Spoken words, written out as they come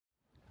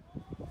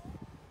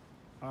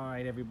All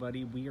right,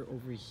 everybody, we are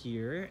over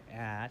here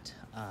at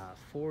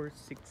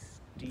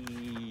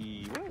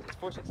 460. What? It's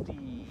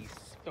 460.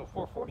 No,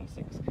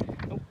 446.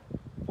 Nope,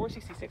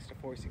 466 to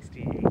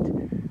 468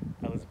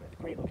 Elizabeth.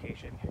 Great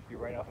location. You're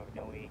right off of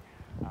Noe.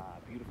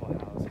 Beautiful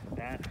house.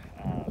 That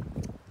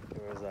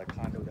there was a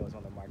condo that was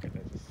on the market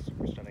that's just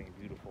super stunning and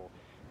beautiful.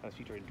 That was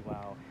featured in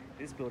Dwell.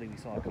 This building we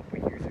saw a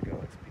couple of years ago.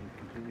 It's been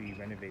completely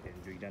renovated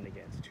and redone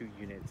again. It's 2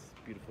 units,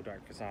 beautiful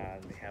dark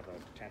facade. They have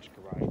a attached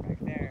garage back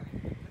there.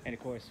 And of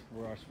course,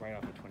 we're right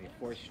off of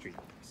 24th Street.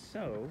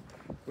 So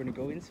we're gonna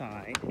go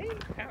inside. Hey,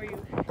 how are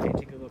you? And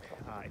take a look.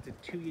 It's a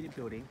 2-unit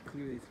building.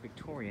 Clearly it's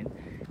Victorian.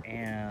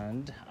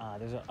 And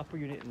there's an upper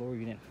unit and lower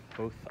unit.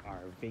 Both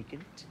are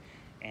vacant.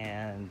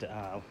 And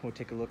we'll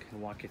take a look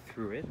and walk you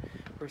through it.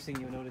 First thing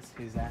you'll notice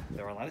is that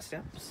there are a lot of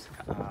steps.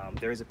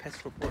 There is a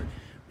pest report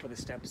for the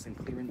steps and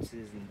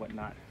clearances and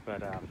whatnot,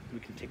 but we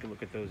can take a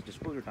look at those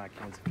disclosure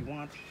documents if you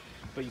want,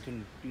 but you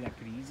can do that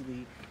pretty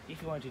easily.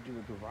 If you want to do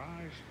a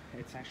garage,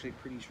 it's actually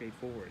pretty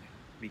straightforward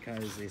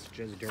because it's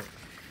just dirt.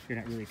 You're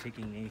not really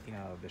taking anything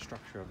out of the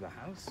structure of the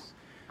house.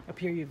 Up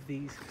here you have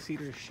these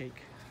cedar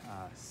shake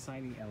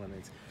siding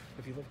elements.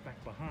 If you look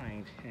back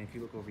behind and if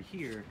you look over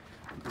here,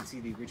 you can see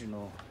the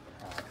original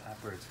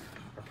clapboards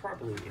are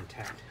probably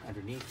intact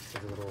underneath.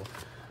 There's a little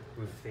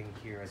roof thing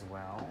here as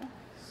well.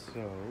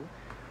 So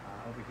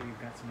over here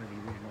you've got some of the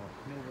original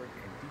millwork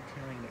and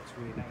detailing that's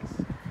really nice,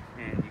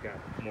 and you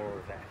got more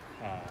of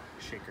that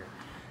shaker,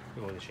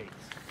 or the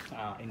shakes.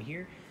 In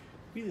here,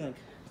 really like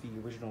the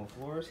original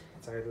floors.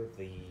 It's either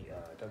the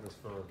Douglas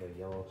fir or the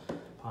yellow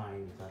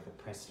pine. You've got the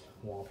pressed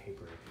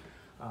wallpaper.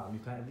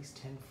 You've got at least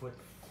 10'3"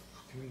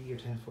 or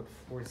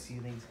 10'4"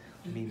 ceilings.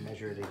 Let me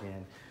measure it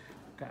again.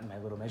 Got my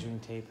little measuring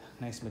tape.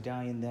 Nice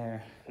medallion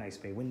there. Nice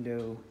bay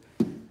window.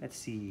 Let's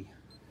see,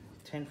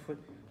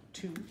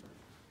 10'2"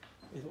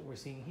 is what we're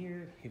seeing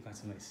here. You've got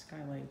some nice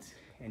skylights,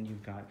 and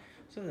you've got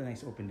sort of a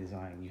nice open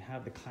design. You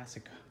have the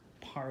classic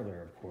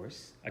parlor, of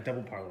course, a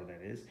double parlor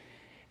that is,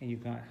 and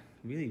you've got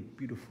really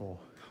beautiful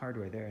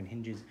hardware there and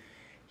hinges.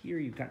 Here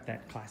you've got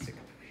that classic.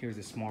 Here's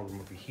a small room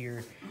over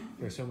here.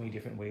 There are so many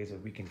different ways of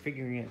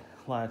reconfiguring it.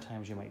 A lot of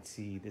times you might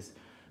see this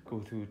go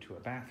through to a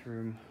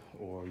bathroom,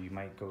 or you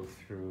might go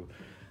through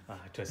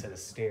to a set of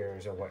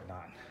stairs or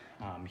whatnot.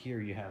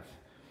 Here you have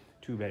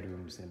 2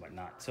 bedrooms and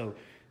whatnot. So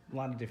a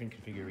lot of different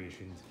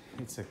configurations.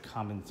 It's a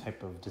common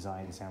type of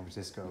design in San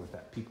Francisco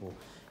that people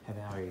have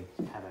already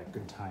had a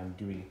good time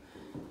doing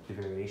the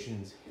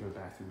variations. You have a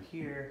bathroom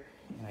here,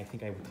 and I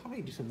think I would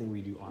probably do something where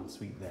you do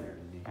ensuite there,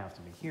 and you have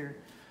to be here.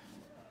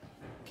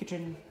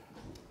 Kitchen,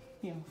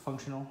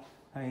 functional,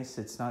 nice.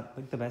 It's not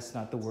like the best,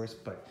 not the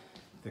worst, but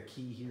the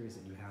key here is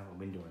that you have a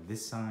window on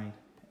this side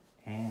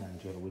and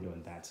you have a window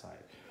on that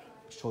side,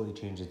 which totally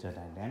changes the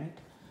dynamic.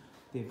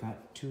 They've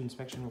got 2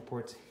 inspection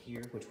reports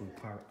here, which will be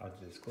part of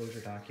the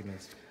disclosure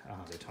documents.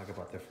 They talk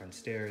about the front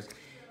stairs,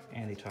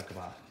 and they talk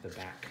about the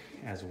back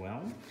as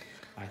well.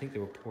 I think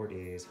the report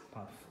is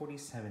about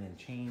 47 and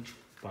change,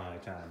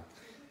 but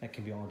that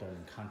can be all done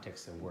in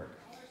context of work.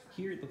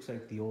 Here it looks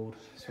like the old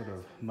sort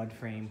of mud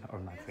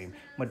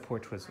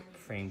porch was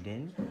framed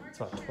in. It's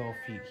about 12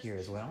 feet here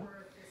as well.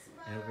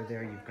 And over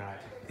there you've got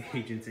the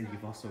agents, and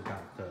you've also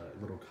got the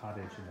little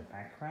cottage in the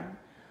background.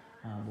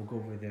 We'll go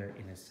over there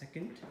in a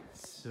second.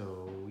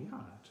 So yeah,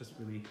 just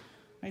really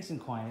nice and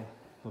quiet.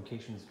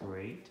 Location is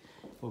great.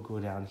 We'll go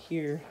down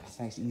here. It's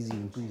nice, easy,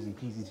 and breezy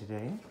peasy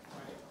today.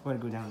 We're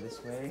gonna go down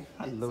this way.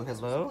 Hello,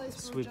 hello.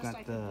 So we've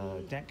got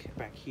the deck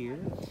back here,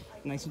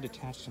 nice and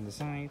detached on the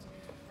sides.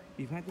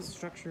 You've got this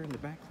structure in the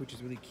back, which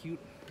is really cute.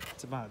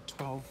 It's about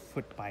 12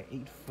 foot by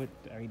 8 foot,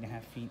 or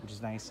 8.5 feet, which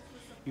is nice.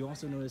 You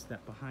also notice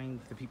that behind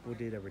the people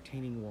did a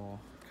retaining wall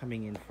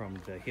coming in from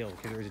the hill,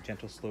 because there is a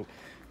gentle slope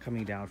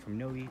coming down from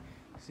Noe.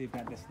 So you've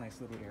got this nice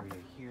little area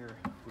here,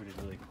 which is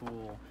really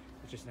cool.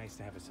 It's just nice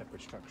to have a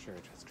separate structure.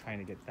 Just trying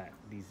to get that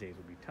these days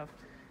would be tough.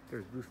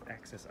 There's roof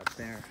access up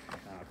there.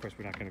 Of course,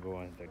 we're not going to go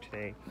on there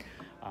today.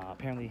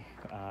 Apparently,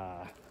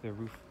 the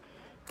roof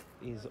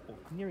is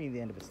nearing the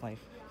end of its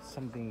life,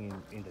 something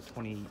in the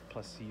 20+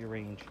 year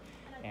range,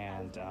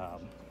 and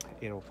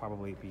it'll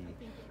probably be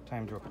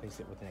time to replace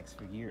it within the next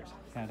few years.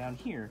 Now down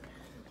here,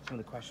 some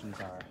of the questions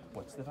are,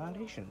 what's the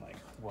foundation like?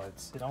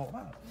 What's it all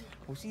about?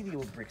 We'll see the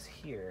old bricks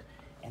here,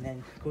 and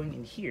then going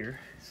in here,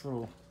 this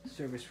little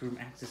service room,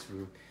 access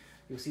room,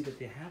 you'll see that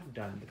they have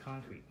done the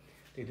concrete.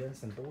 They've done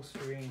some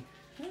bolstering,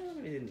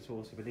 they didn't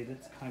bolster, but they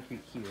did some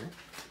concrete here,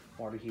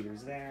 water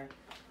heaters there,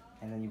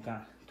 and then you've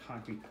got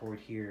concrete poured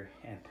here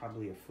and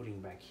probably a footing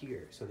back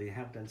here. So they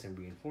have done some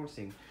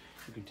reinforcing.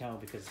 You can tell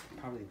because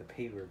probably the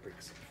paver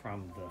bricks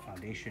from the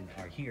foundation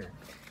are here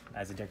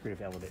as a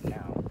decorative element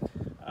now.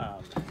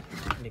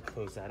 Let me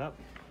close that up.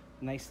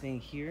 Nice thing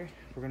here,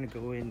 we're gonna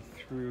go in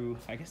through,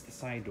 I guess, the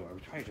side door.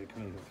 We tried to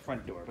come in through the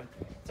front door, but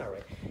it's all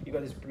right. You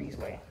got this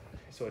breezeway,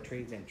 so a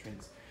trades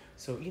entrance.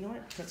 So you know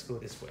what? Let's go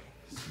this way.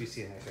 So you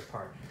see a nicer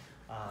part.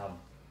 Or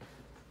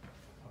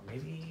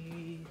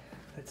maybe,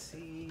 let's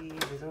see,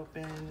 is it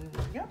open?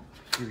 Yep,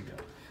 here we go.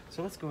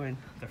 So let's go in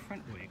the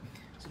front way.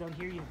 So down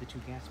here you have the 2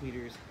 gas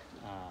meters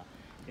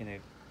in a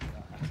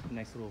a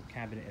nice little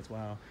cabinet as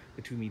well,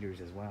 the 2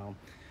 meters as well.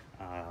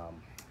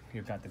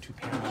 You've got the 2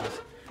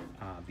 panels.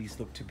 These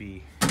look to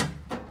be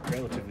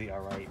relatively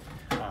all right.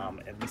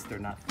 At least they're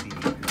not the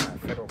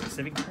Federal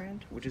Pacific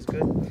brand, which is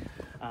good.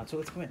 So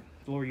let's go in.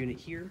 The lower unit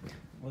here.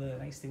 One of the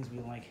nice things we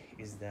like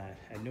is that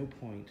at no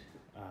point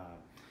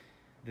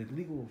the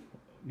legal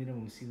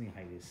minimum ceiling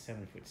height is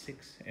 7'6",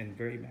 and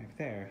very back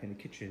there in the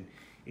kitchen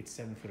it's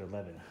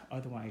 7'11".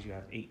 Otherwise you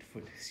have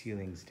 8-foot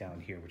ceilings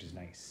down here, which is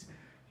nice.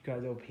 You got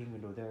a little pane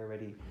window there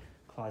already,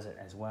 closet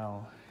as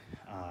well.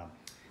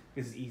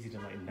 This is easy to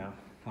lighten up.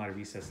 A lot of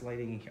recessed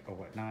lighting or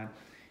whatnot.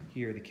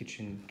 Here the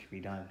kitchen can be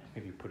done.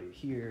 Maybe put it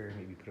here,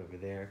 maybe put it over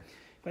there.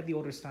 Got the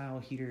older style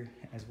heater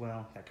as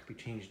well that could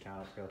be changed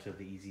out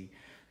relatively easy.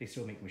 They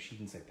still make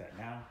machines like that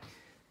now.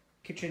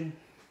 Kitchen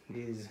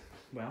is,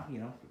 well, you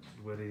know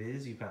what it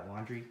is. You've got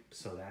laundry,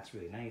 so that's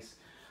really nice.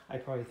 I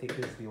probably think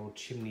this is the old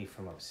chimney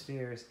from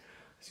upstairs,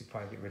 so you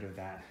probably get rid of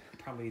that.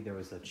 Probably there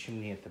was a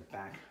chimney at the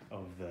back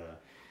of the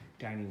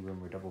dining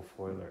room or double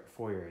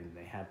foyer, and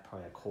they had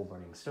probably a coal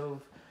burning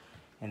stove.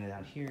 And then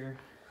down here,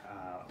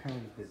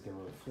 apparently because there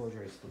were floor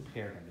joists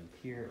repaired and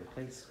here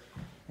replaced.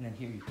 And then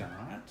here you've got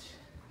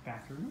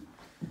bathroom.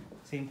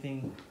 Same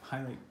thing,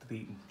 highlight,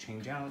 delete,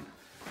 change out.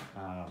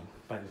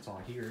 But it's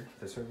all here,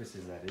 the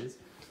services that is.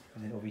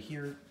 And then over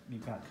here,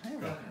 you've got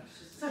kind of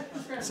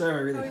a,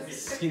 sorry, really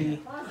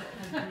skinny.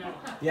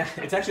 Yeah,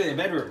 it's actually a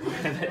bedroom,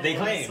 they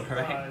claim,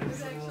 right?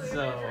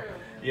 So,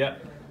 yeah.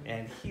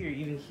 And here,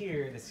 even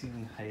here, the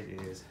ceiling height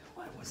is,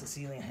 what's the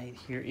ceiling height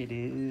here? It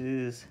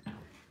is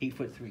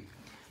 8'3".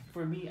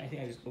 For me, I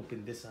think I just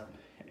opened this up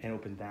and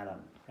opened that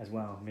up as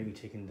well. Maybe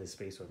taking this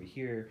space over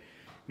here,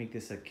 make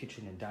this a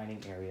kitchen and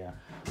dining area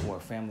or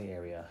family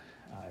area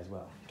as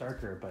well.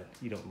 Darker, but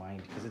you don't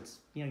mind because it's,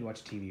 you know, you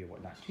watch TV or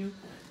whatnot too.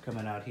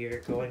 Coming out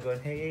here, going,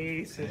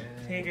 hey,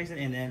 hey Jason,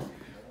 and then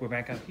we're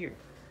back out here.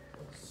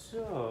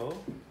 So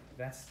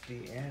that's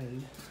the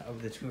end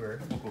of the tour.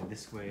 We'll go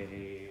this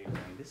way,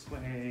 this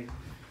way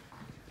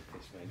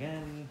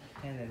again,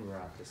 and then we're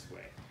out this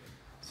way.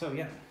 So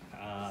yeah,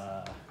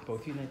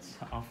 both units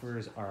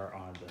offers are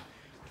on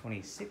the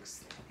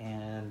 26th,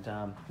 and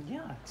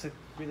yeah, it's a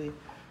really,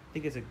 I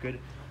think it's a good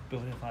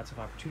building with lots of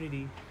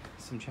opportunity,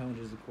 some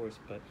challenges of course,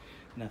 but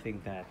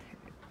nothing that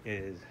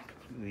is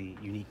completely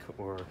unique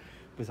or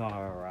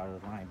bizarre or out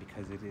of the line,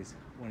 because it is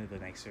one of the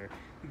nicer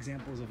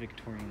examples of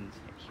Victorians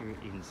here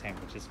in San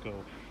Francisco,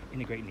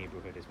 in a great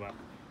neighborhood as well.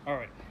 All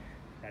right,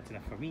 that's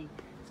enough for me.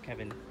 It's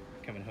Kevin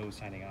Ho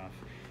signing off.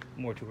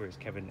 More tours,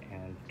 Kevin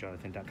and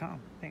Jonathan.com.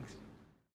 Thanks.